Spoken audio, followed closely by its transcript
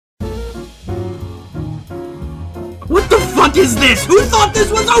fuck is this? Who thought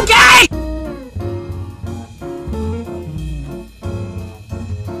this was okay?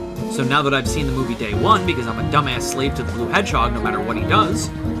 So now that I've seen the movie day one, because I'm a dumbass slave to the blue hedgehog no matter what he does,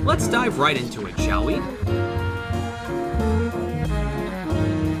 let's dive right into it, shall we?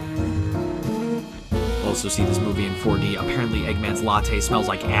 Also see this movie in 4D. Apparently Eggman's latte smells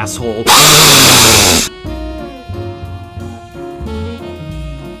like asshole.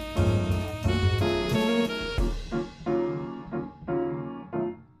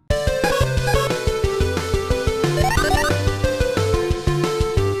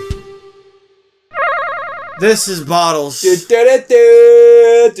 This is Bottles. And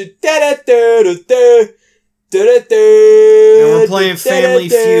we're playing Family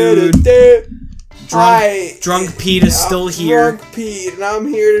Feud. Drunk Pete is still here. Drunk Pete, and I'm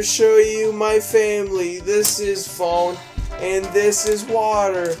here to show you my family. This is phone, and this is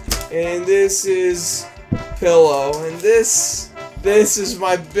water, and this is pillow, and this is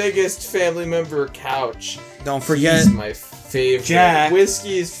my biggest family member, Couch. Don't forget, he's my favorite. Jack.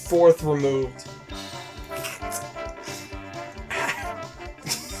 Whiskey is fourth removed.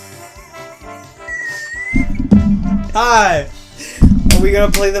 Hi! Are we gonna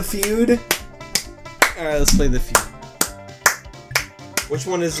play the Feud? Alright, let's play the Feud. Which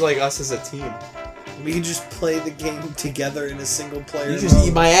one is like us as a team? We can just play the game together in a single player. You just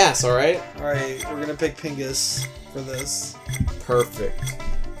eat my ass, alright? Alright, we're gonna pick Pingus for this. Perfect.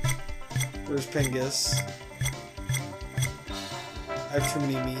 Where's Pingus? I have too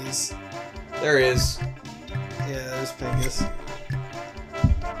many me's. There he is. Yeah, there's Pingus.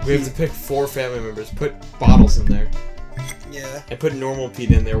 We have to pick 4 family members. Put Bottles in there. Yeah. And put Normal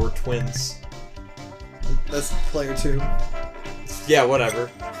Pete in there. We're twins. That's player 2. Yeah, whatever.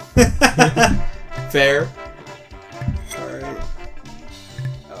 Fair. Alright.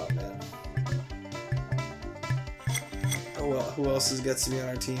 Oh, man. Oh, well, who else gets to be on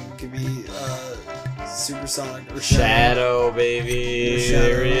our team? It could be, Supersonic or Shadow, baby. Shadow.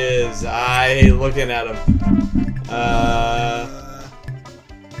 There he is. I hate looking at him.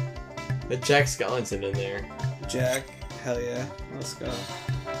 But Jack Skellington in there. Jack. Hell yeah. Let's go.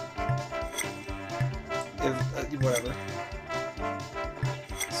 Whatever.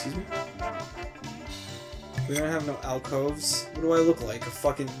 Excuse me? We don't have no alcoves. What do I look like? A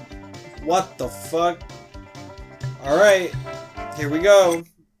fucking... What the fuck? Alright. Here we go.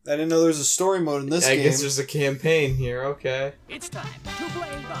 I didn't know there was a story mode in this game. I guess there's a campaign here, okay. It's time to play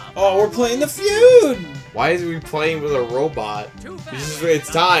the... Oh, we're playing the Feud! Why is we playing with a robot? It's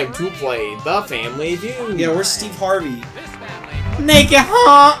time to play the Family Feud. Yeah, we're Steve Harvey. Naked,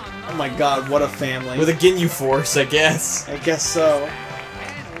 huh? Oh my god, what a family. With a Ginyu Force, I guess. I guess so.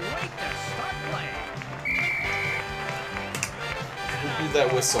 Who did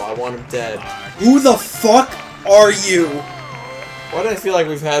that whistle? I want him dead. Who the fuck are you? Why do I feel like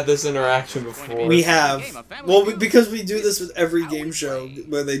we've had this interaction before? We have. Well, because we do this with every game show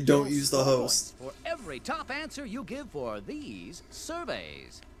where they don't use the host. For every top answer you give for these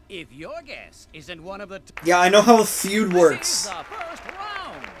surveys. If your guess isn't one of the... Yeah, I know how a Feud works.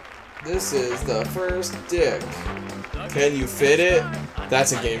 This is the first dick. Can you fit it?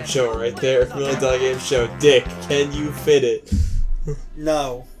 That's a game show right there. $1 million game show. Dick, can you fit it?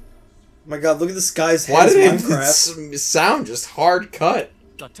 No. Oh my god, look at this guy's head. Why did Minecraft. it sound just hard cut?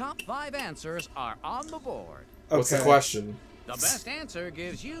 The top 5 answers are on the board. Okay. What's the question? The best answer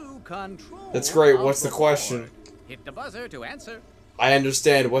gives you control. That's great. of What's the question? board. Hit the buzzer to answer. I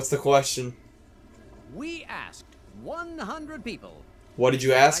understand. What's the question? We asked 100 people. What did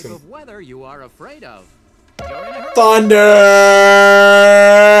you ask Type him? of weather you are afraid of. You're in a hurry. Thunder!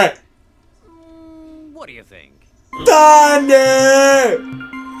 What do you think? Thunder!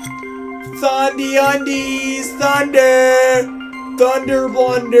 Thundy undies! Thunder! Thunder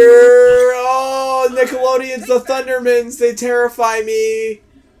blunder! Oh, Nickelodeon's the Thundermans. They terrify me.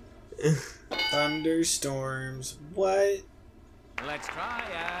 Thunderstorms. What? Let's try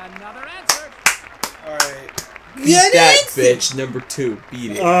another answer. Alright. Beat that bitch. Number 2.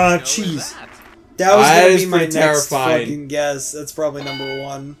 Beat it. Jeez. That was gonna be my next terrifying. fucking guess. That's probably number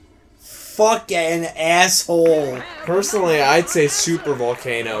 1. Fuck an asshole. Personally, I'd say super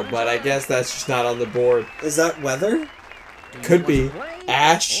volcano, but I guess that's just not on the board. Is that weather? Could be. Play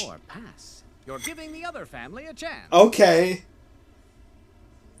Ash. or pass. You're giving the other family a chance. Okay.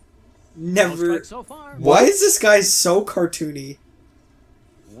 No Never. strikes so far. Why is this guy so cartoony?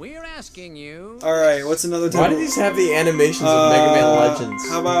 We're asking you. Alright, what's another type Why do these have the animations of Mega Man Legends?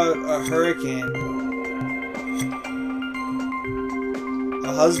 How about a hurricane?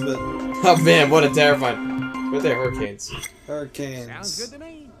 A husband. Oh man, what a terrifying. What are they, hurricanes? Hurricanes. Sounds good to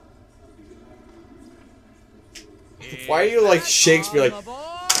me. Why are you like Shakespeare? Like,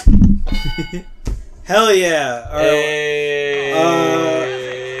 Hell yeah! All right.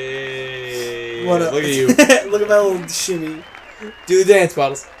 Hey. What up? Look at you. Look at that little shimmy. Do the dance,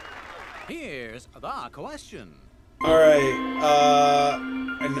 bottles. Here's the question. All right.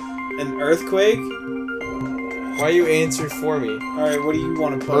 An earthquake. Why you answer for me? All right. What do you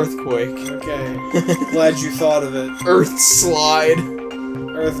want to put? Earthquake. Okay. Glad you thought of it. Earth slide.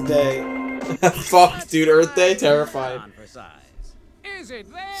 Earth Day. Fuck, dude. Earth Day, terrified. On for size. Is it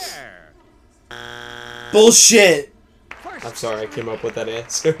there? Bullshit. I'm sorry, I came up with that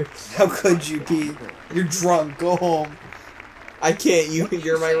answer. How could you, Pete? You're drunk. Go home. I can't.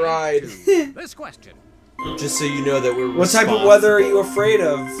 You're my ride. This question. Just so you know that we're. What type of weather are you afraid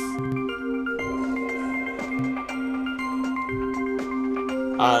of?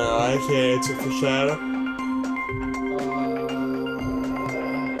 I don't know. I can't answer for Shadow.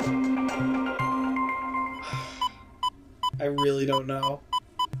 I really don't know.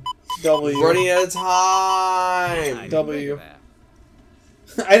 W. Running out of time. W.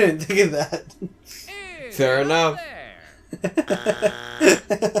 I didn't think of that. Fair enough.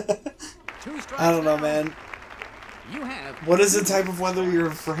 I don't know, man. You have What is the type of weather you're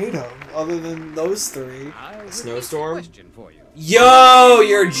afraid of, other than those three? Snowstorm? Question for you. Yo,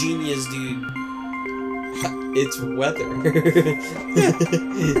 you're a genius, dude. It's weather.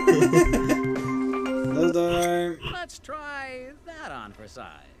 Snowstorm. Let's try that on for size.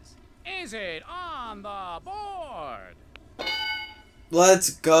 Is it on the board? Let's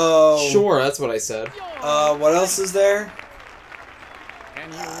go. Sure, that's what I said. What else is there?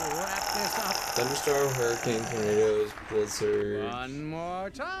 Can you wrap this up? Thunderstorm, hurricane, tornadoes, blizzard. One more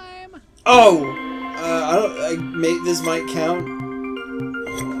time. Oh, this might count.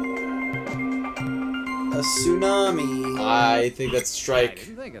 A tsunami. I think that's a I strike.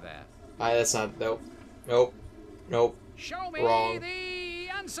 didn't think of that. That's not. Nope. Nope. Nope. Show me Wrong. the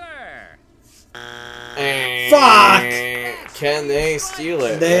answer. Fuck! Can they steal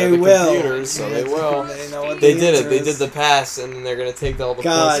it? They They're the will. computers, so they will. They know what They the did it. answer They is. did the pass, and then they're gonna take all the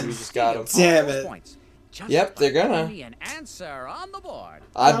God. points that we just got them. Damn All those it. points. Just Yep, they're by gonna. putting me an answer on the board.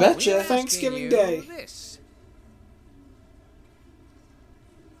 I Well, betcha. We're Thanksgiving asking you Day. This.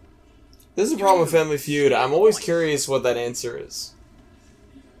 This is a problem with Family Feud. I'm always curious what that answer is.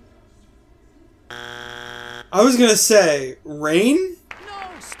 I was gonna say rain.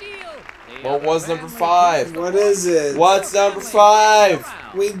 No steal. What was number 5? What is it? What's number 5?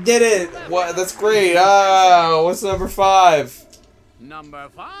 We did it. What? That's great. Ah, what's number 5? Number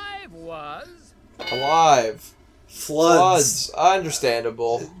 5 was Alive. Floods.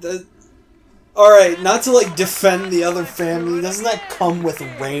 Understandable. All right, not to like defend the other family. Doesn't that come with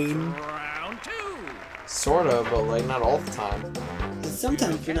rain? round 2. Sort of, but like not all the time.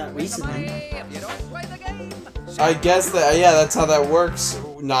 Sometimes, but not recently. If you don't play the game. I guess that, yeah, that's how that works.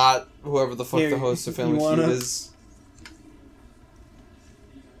 Not whoever the fuck Here, the host of you Family wanna- Feud is.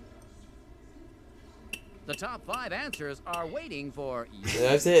 The top 5 answers are waiting for you. Did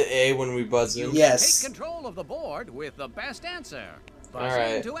I have to hit A when we buzz in? Yes. Take control of the board with the best answer. Buzz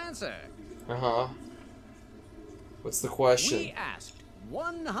Alright. in to answer. Uh-huh. What's the We question? asked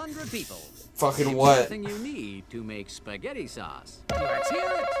 100 people. Fucking what? Everything you need to make spaghetti sauce. Let's hear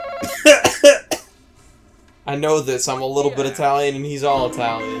it. I know this. I'm a little bit Italian and he's all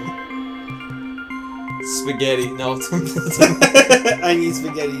Italian. Spaghetti. No. I need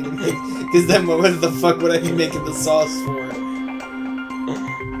spaghetti to make. Because then what the fuck would I be making the sauce for?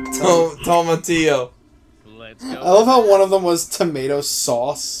 Tomatillo. Let's go. I love how one of them was tomato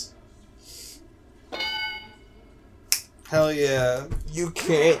sauce. Hell yeah. You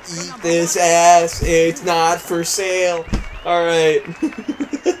can't eat this ass. It's not for sale. Alright. Do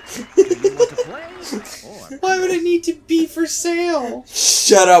you want to play? Or Why would I need to be for sale?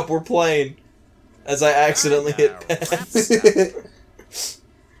 Shut up, we're playing. As I accidentally hit pass.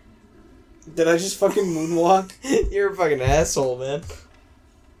 Did I just fucking moonwalk? You're a fucking asshole, man.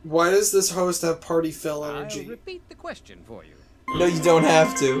 Why does this host have party fill I'll energy? repeat the question for you. No, you don't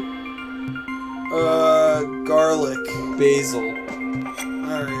have to. Garlic. Basil.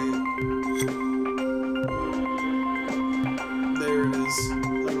 Alright. There it is.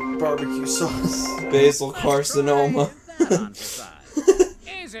 Like barbecue sauce. Basil carcinoma. Try that on for size.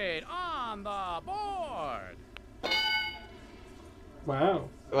 Is it on the board? Wow.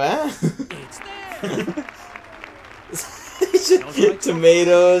 Wow. It's there.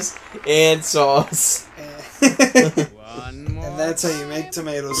 Tomatoes and sauce. One more. And that's how you make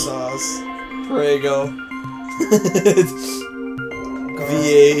tomato sauce. Prego.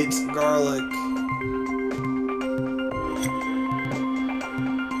 V8. Garlic.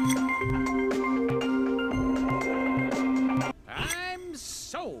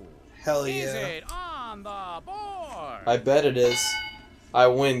 Hell Is yeah. it on the board? I bet it is. I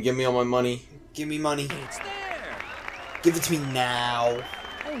win. Give me all my money. Give me money. It's there. Give it to me now.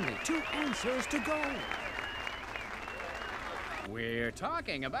 Only 2 answers to go. We're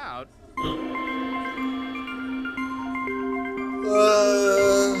talking about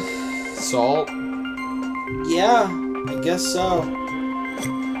Salt? Yeah, I guess so.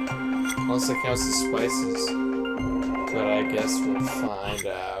 Unless it counts as spices. But I guess we'll find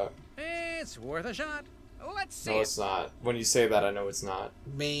out. it's worth a shot. Let's see. No, it's not. When you say that, I know it's not.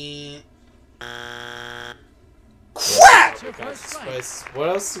 Me. Crap! It's your first strike. Spice. What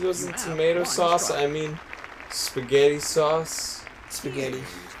else goes in You have tomato one sauce? strike. I mean, spaghetti sauce? Spaghetti.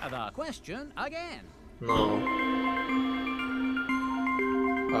 Here's the question again. No.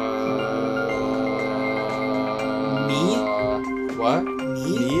 Meat? What?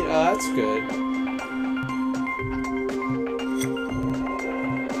 Meat? Meat? That's good.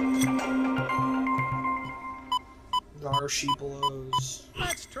 Our sheepalos.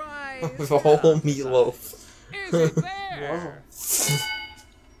 Let's try The whole some meatloaf. size. Is it there?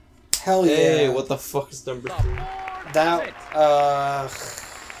 Hell yeah. Hey, what the fuck is number The 3? board has That,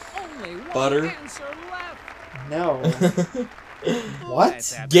 it. Only one Butter? answer left. no. What?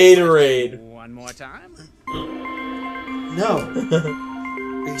 Let's have Gatorade. the question one more time. No.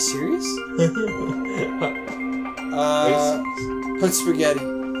 Are you serious? Put spaghetti.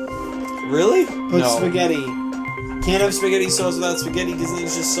 Really? Put No. spaghetti. Can't have spaghetti sauce without spaghetti because then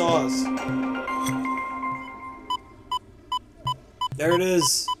it's just sauce. There it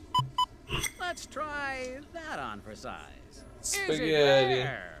is. Let's try that on for size. Is it Spaghetti.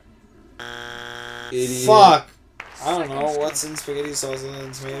 there? Idiot. Fuck. I don't know what's in spaghetti sauce and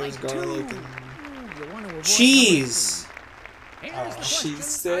then tomatoes, garlic, and You want to avoid cheese. Here's Oh, the question cheese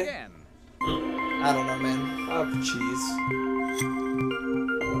steak? again. I don't know, man. I'll have cheese.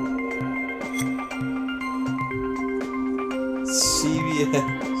 CBS.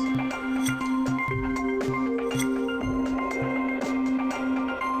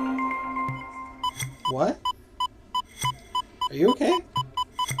 What? Are you okay?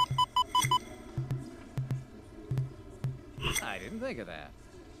 I didn't think of that.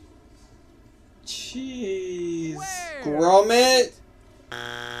 Cheese. Where? Gromit?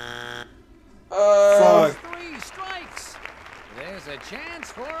 Fuck. Fuck. 3 strikes. There's a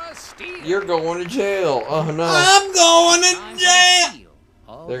chance for a steal. You're going to jail. Oh no. I'm going Time to for the jail! steal.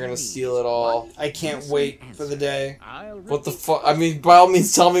 All They're gonna these steal it all. I can't missing wait for the answers. day. I'll What the repeat. fuck? I mean, by all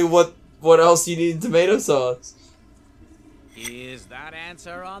means, tell me what else you need in tomato sauce. Is that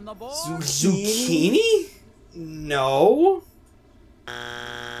answer on the board? Zucchini? No.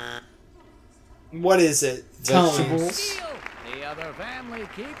 What is it? Tell me. Vegetables? Steal. The other family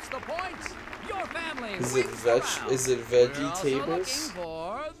keeps the points. Your family Is it wins the round. Is it We're veggie also tables? looking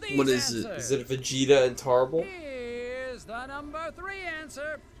for these What is it? answers. Is it Vegeta and Tarble? Here's the number 3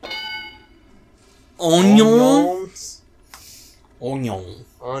 answer. Onions? Onion.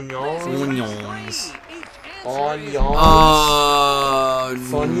 Onions? Onions. Onions? No,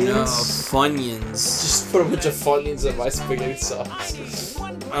 Funyuns? Funyuns. Just put a bunch of Funyuns in my spaghetti sauce.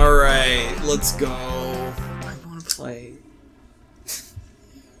 Alright, let's go. I want to play.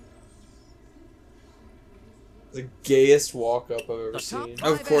 The gayest walk-up I've ever The top seen.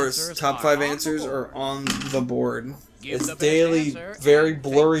 five Of course, answers top are 5 on the answers board. are on the board. Give It's the best daily, answer very and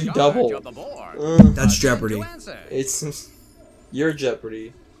take blurry charge double. of the board. That's Attempt Jeopardy. to answer. It's your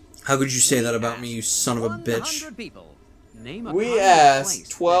Jeopardy. How could you say that about We me, you son of a asked bitch? 100 people. Name a We kind of asked place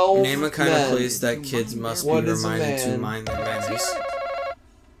that 12 you Name a kind men. of place that kids must What be is a reminded to man? mind their manners.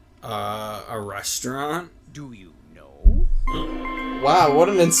 A restaurant? Do you know? Wow, what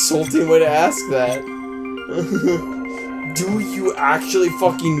an insulting way to ask that. Do you actually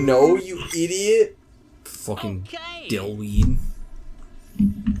fucking know, you idiot? Fucking Okay. dillweed.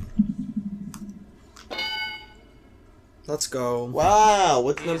 Let's go. Wow,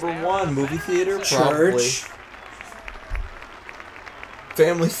 what's number 1? Movie theater? Probably. Church.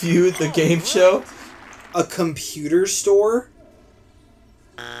 Family Feud, the game show? A computer store?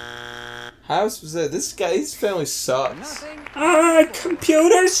 How was that? This guy, his family sucks. Nothing.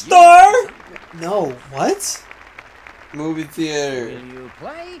 Computer store? No, what? Movie theater. Will you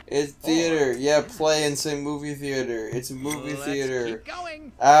play? It's theater. Yeah, play and say movie theater. It's a movie Let's theater. keep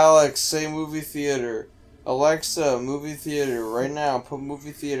going. Alex, say movie theater. Alexa, movie theater. Right now, put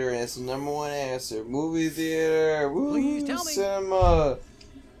movie theater in. It's the number 1 answer. Movie theater. Woo! Please tell me. Cinema.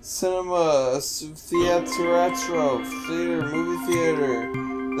 Cinema. Theater. Theater. Movie theater.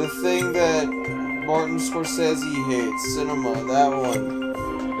 The thing that Martin Scorsese hates. Cinema. That one.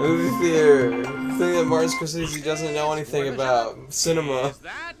 Movie theater. The thing that Martin Scorsese doesn't know anything about. Cinema. Is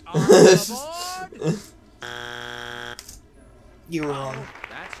that on the board. You were wrong.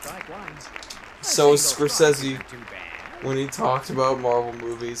 That's strike one. So is A single Scorsese strike isn't too bad. when he talked about Marvel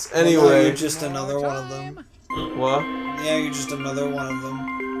movies. Well, now Anyway, you're just another one of them. what? Yeah, you're just another one of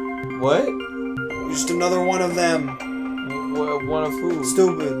them. What? You're just another one of them. One of who?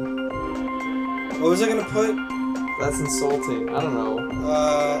 Stupid. What was I gonna put? That's insulting. I don't know.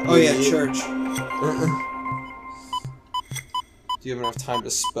 Oh yeah, Idiot. church. Do you have enough time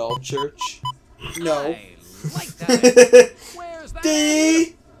to spell church? No. I like that. Where's that?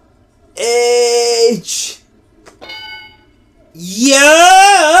 D H.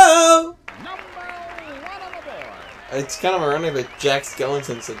 Yo! Number one on the board. It's kind of ironic that Jack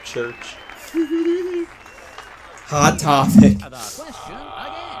Skellington said church. Hot topic. The question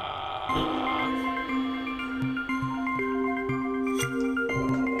again.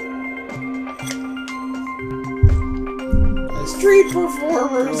 Street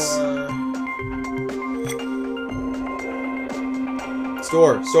performers.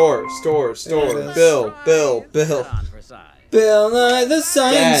 Store. There it is. Bill. On for size. Bill Nye the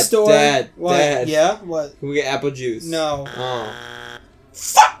Science Store. Dad. What? Yeah? What? Can we get apple juice? No. Oh.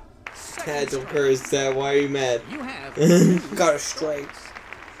 Dad, don't curse. Dad, why are you mad? You have Got a strike.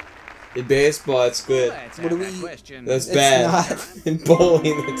 In baseball, it's good. Let's What have do that we- question. That's It's bad. not. In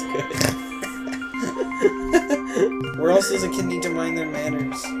bowling, that's good. Where else does a kid need to mind their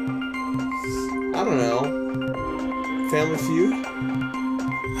manners? I don't know. Family Feud?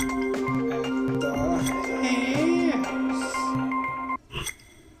 At the house.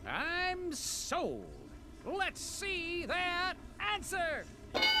 I'm sold. Let's see that answer.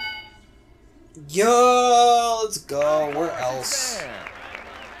 Yo, let's go. Where Yours is else? there.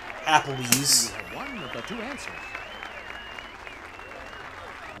 Applebee's. You have one of the two answers.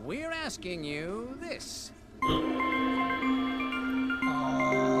 We're asking you this.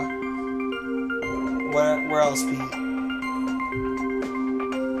 Where else, Pete?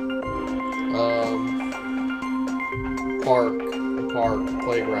 Park,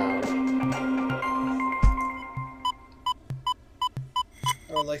 playground.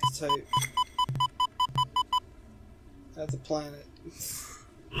 I would like to type at the planet.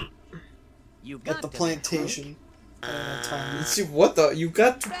 You've got At the to be plantation. I don't have time. See, what the? You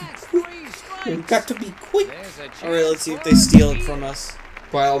got to quick. be That's quick. 3 strikes. We've got to be quick. There's a chance Alright, let's see if for they steal it Pete. from us.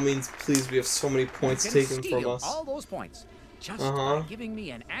 By all means, please, we have so many points You can taken from steal us. all those points just Uh-huh. by giving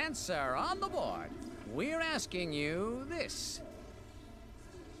me an answer on the board. We're asking you this.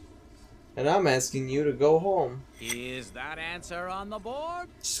 And I'm asking you to go home. Is that answer on the board?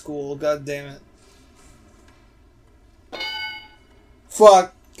 School, god damn it.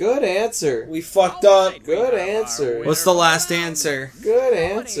 Fuck. Good answer. We fucked All up. right, Good we have our answer. winner What's the for last round. answer? Good Nobody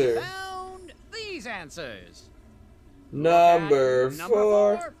answer. found these answers. Number At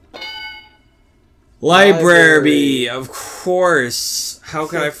 4. Library, of course. How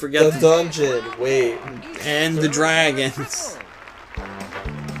could I forget The dungeon. Wait. And the dragons.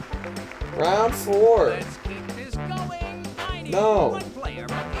 Round 4. Let's keep this going. I need No. one player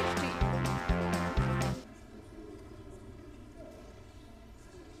from each team.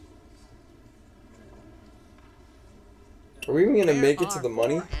 Are we even gonna There make it to are the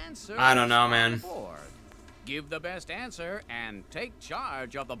money? 4 answers I don't know, on the man. board. Give the best answer and take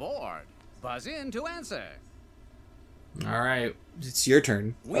charge of the board. Buzz in to answer. Alright, it's your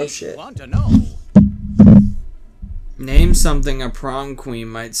turn. We Oh, shit. want to know. Name something a prom queen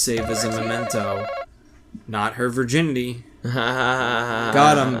might save as a memento. Not her virginity.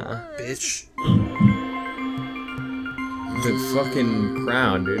 Got him, bitch. The fucking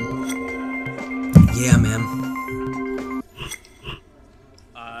crown, dude. Yeah, man.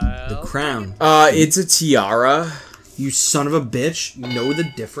 The I'll crown. It's a tiara. You son of a bitch. You know the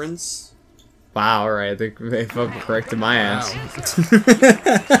difference? Wow, alright, they fucking corrected my ass.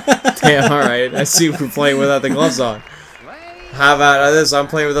 Wow. Damn, alright, I see we're playing without the gloves on. play. How about this? I'm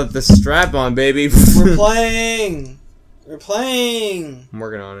playing without the strap on, baby. We're playing. We're playing. I'm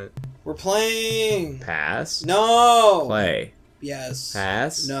working on it. We're playing. Pass. No. Play. Yes.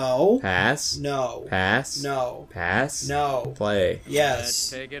 Pass. No. Pass. No. Pass. No. Pass. No. Play. Let's Yes.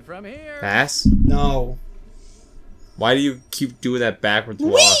 take it from here. Pass. No. Why do you keep doing that backwards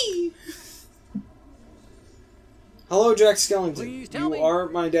walk? Whee! Hello, Jack Skellington. Please tell You me. are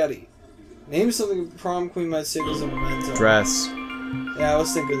my daddy. Name something a prom queen might save as a memento. Dress. Yeah, I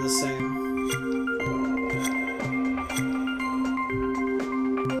was thinking the same.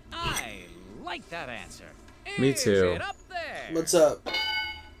 I like that answer. Me Is too. it up there? What's up?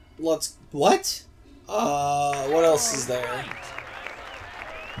 What? What else is there?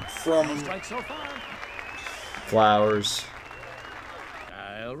 Right. From Strike so far. Flowers.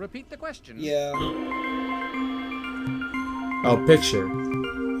 I'll repeat the question. Yeah. Oh, picture.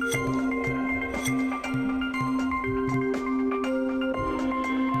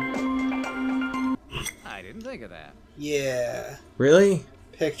 I didn't think of that. Yeah. Really?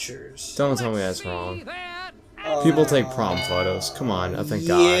 Pictures. Don't tell me Let's that's wrong. see that. People take prom photos. Come on, I think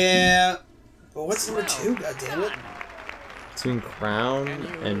God. Yeah. But what's number 2? God damn it. Between crown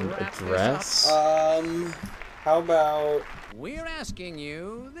and a dress? How about We're asking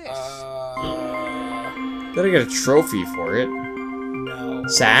you this. Did I get a trophy for it? no.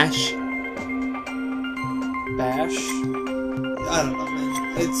 Sash? Bash? I don't know,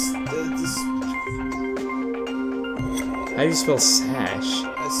 man. It's How do you spell sash?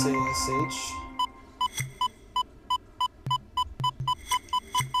 SASH.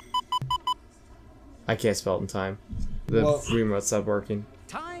 I can't spell it in time. The Well- remote stopped working.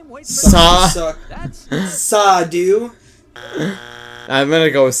 Time waits for Sa. Suck. That's Sadu. I'm gonna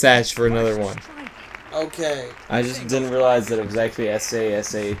go with sash for another one. Okay. I just didn't realize that it was actually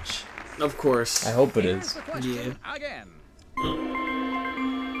SASH. Of course. I hope it Here's is. the question again.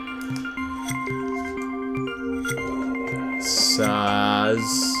 Saz.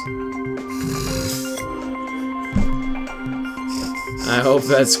 I hope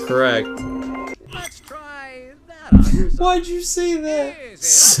that's correct. Let's try that on your side. Why'd you say that? Is it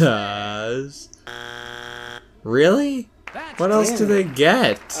Saz. Really? That's What else do they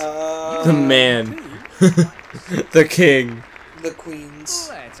get? The man. two. The king. The queens.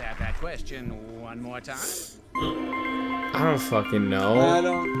 Let's have that question one more time. I don't fucking know. I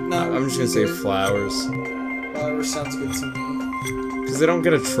don't know. I'm just gonna say either. flowers. Flower sounds good to me. Because they don't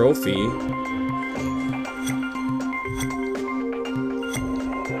get a trophy.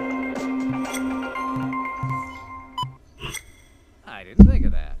 I didn't think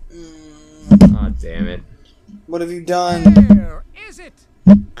of that. Aw, damn it. What have you done? Where is it?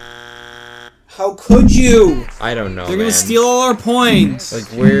 How could you? I don't know, They're man. gonna steal all our points.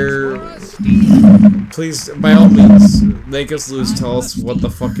 Like, where... Steve. Please, by all means, make us lose. Tell us what the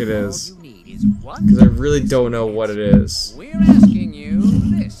fuck it is. All you need is one. Because I really don't know what it is. We're asking you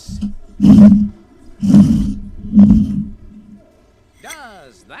this.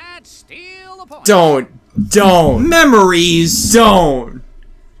 Does that steal a point? Don't! Memories. Don't!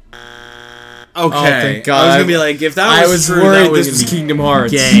 Okay. Oh, thank God. I was gonna be like, if that I was was true, worried that was this was gonna be Kingdom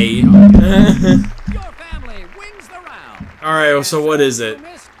Hearts. gay. Your family wins the round. All right. So what is it? You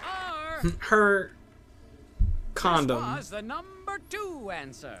missed R. Her This condom. was the number 2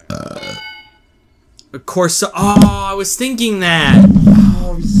 answer. Of course. So, I was thinking that.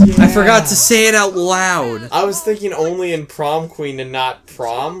 Oh, yeah. I forgot to say it out loud. I was thinking only in Prom Queen and not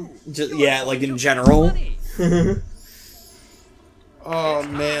prom. Yeah, like in general. Money. Oh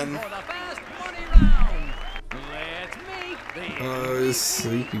man. For the fast money round. Let's meet the Oh,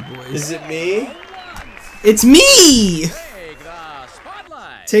 sleepy boys. Is it me? It's me. Take the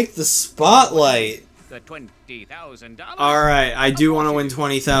spotlight. Take the spotlight. The $20,000. All right, I do want to win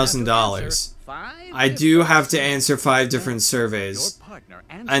 $20,000. I do have to answer 5 different surveys.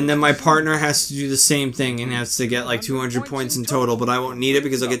 And then my partner has to do the same thing and has to get like 200 points in total, but I won't need it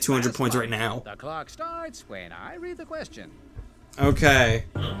because I'll get 200 points right now. The clock starts when I read the question. Okay.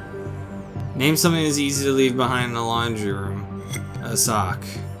 Name something that's easy to leave behind in the laundry room. A sock.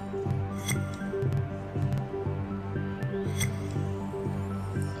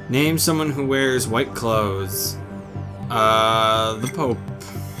 Name someone who wears white clothes. The Pope.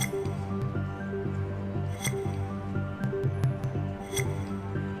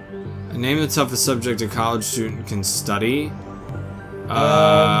 Name the toughest subject a college student can study.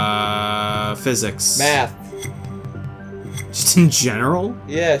 Physics. Math. Just in general?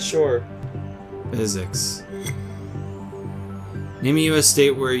 Yeah, sure. Physics. Name a U.S.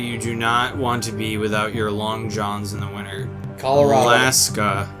 state where you do not want to be without your long johns in the winter. Colorado.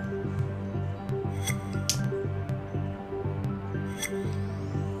 Alaska.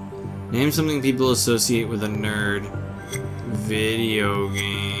 Name something people associate with a nerd. Video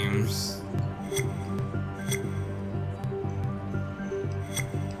games.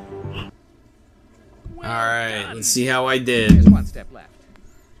 Alright, let's see how I There's did. one step left.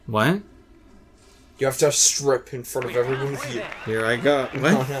 What? You have to strip in front of everyone with you. Here I go. Oh,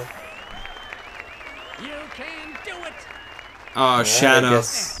 What? no. You can do it. Oh, Shadow.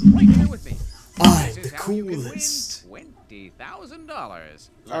 guess- Right here with me. I'm This is the how you can win coolest. $20,000.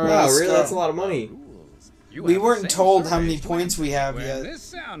 All right, Wow, let's really? go. That's a lot of money. Rules. You We have the weren't same told how surveys many to points we have when yet. this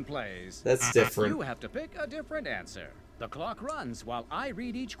sound plays, That's different. you have to pick a different answer. The clock runs while I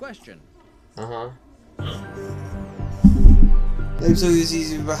read each question. Uh-huh. Name something that's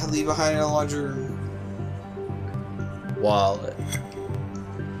easy to leave behind in a laundry room. Wallet.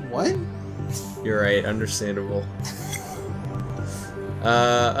 What? You're right, understandable.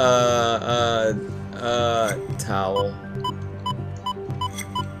 Towel.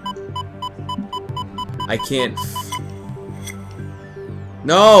 I can't.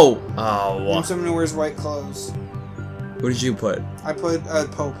 No! Oh. Name someone who wears white clothes. What did you put? I put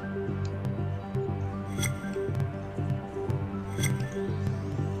Pope.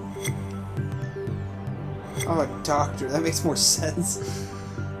 Oh, a doctor. That makes more sense.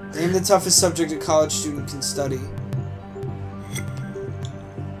 Name the toughest subject a college student can study.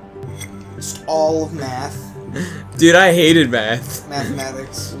 Just all of math. Dude, I hated math.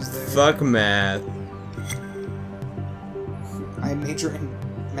 Mathematics was there. Fuck math. I major in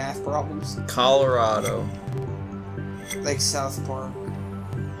math problems. Colorado. Like South Park.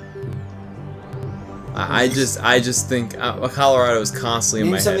 I just think Colorado is constantly in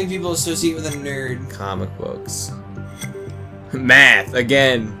Name my something head. people associate with a nerd. Comic books. Math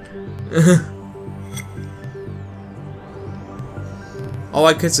again. Oh,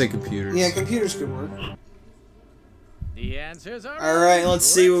 I could say computers. Yeah, computers could work. The answers are Alright, let's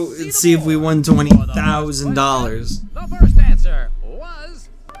see if we won $20,000. The first answer was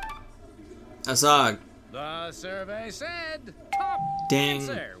Asag. the survey said top Dang.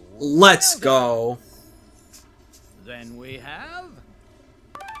 answer. Let's Well done. go. Then we have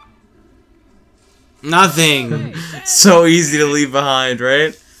Nothing. So easy to leave behind,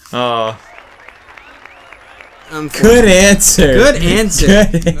 right? Oh. Good Good answer. Good answer.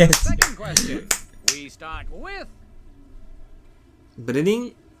 Good the answer. second question. We start with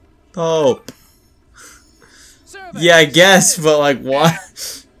Bidding? Oh. survey Yeah, I guess, said. but like what?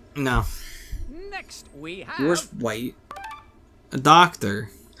 Oh. No. Next we have Yours white. A doctor.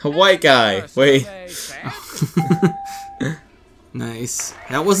 A white guy. our Wait. survey said, Nice.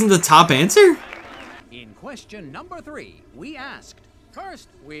 That wasn't the top answer? in question number 3, we asked. First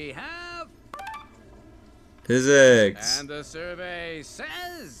we have Physics. and the survey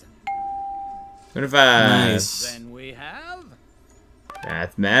says. 25. Nice. Then we have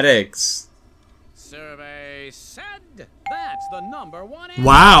Mathematics. survey said. That's the number 1 answer.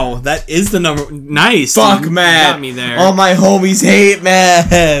 Wow, that is the number. Nice. Fuck You math. Got me there. All my homies hate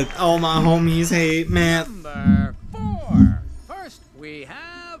math. All my homies hate math. Number 4. First we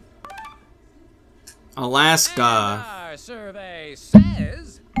have and Alaska. our survey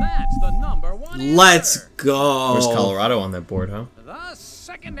says that's the number 1 answer. Let's go. Where's Colorado on that board, huh? The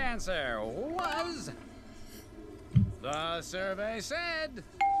second answer was the survey said.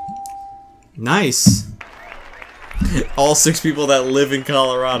 Nice. All 6 people that live in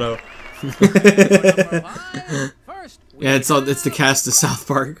Colorado. Number 5. First we Yeah, it's the have- cast of South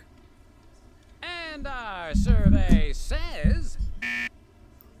Park. And our survey says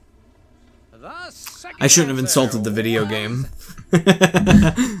the second I shouldn't have answer insulted the video was game.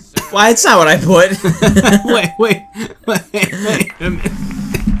 Why? It's not what I put. wait a minute.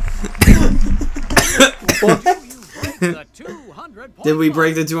 the 200 point Did we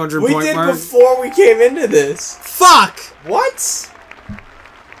break the mark. 200 We point did mark? before we came into this. Fuck! What?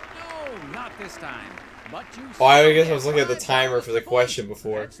 No, not this time. But you Oh, I still guess I get was looking at the 5,000 timer for the question points.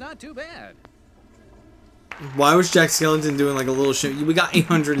 before. That's not too bad. Why was Jack Skellington doing like a little show? We got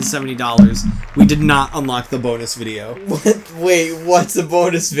 $870. We did not unlock the bonus video. What? Wait, what's the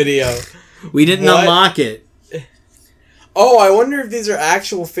bonus video? We didn't What? unlock it. Oh, I wonder if these are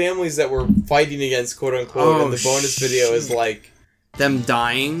actual families that we're fighting against, quote unquote, Oh, and the bonus video is like, Them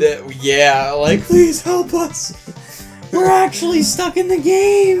dying. yeah, like, please help us. We're actually stuck in the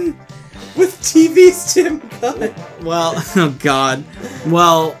game with TV's Tim Gunn. Well, oh god.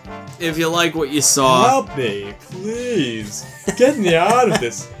 Well, if you like what you saw, Help me, please. Get me out of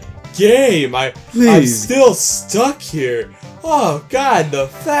this game. I'm Please. still stuck here. Oh god, the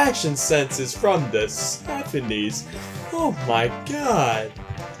fashion sense is from the 70s. Oh my god.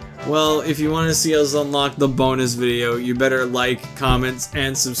 well, if you want to see us unlock the bonus video, you better like, comment,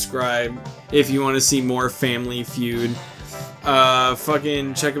 and subscribe if you want to see more Family Feud.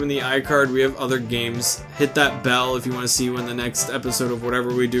 Fucking check them in the iCard. We have other games. Hit that bell if you want to see when the next episode of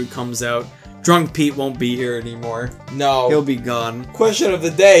whatever we do comes out. Drunk Pete won't be here anymore. No. He'll be gone. Question of the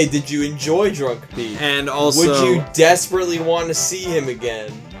day, did you enjoy Drunk Pete? And also, Would you desperately want to see him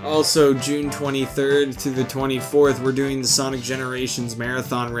again? also June 23rd to the 24th, we're doing the Sonic Generations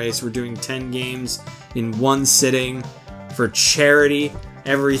Marathon Race. We're doing 10 games in one sitting for charity.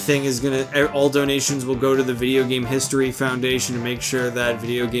 Everything is all donations will go to the Video Game History Foundation to make sure that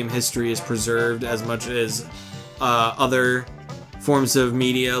video game history is preserved as much as other forms of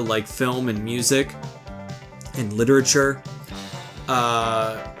media like film and music and literature.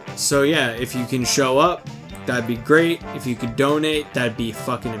 So yeah, if you can show up, that'd be great. If you could donate, that'd be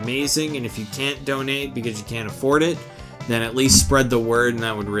fucking amazing. And if you can't donate because you can't afford it, then at least spread the word, and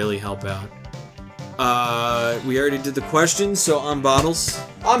that would really help out. We already did the questions, so I'm Bottles.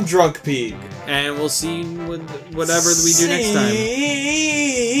 I'm Drunk Pete. And we'll see you with whatever we do next time. See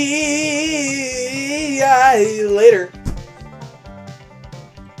ya later.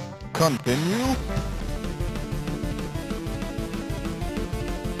 Continue.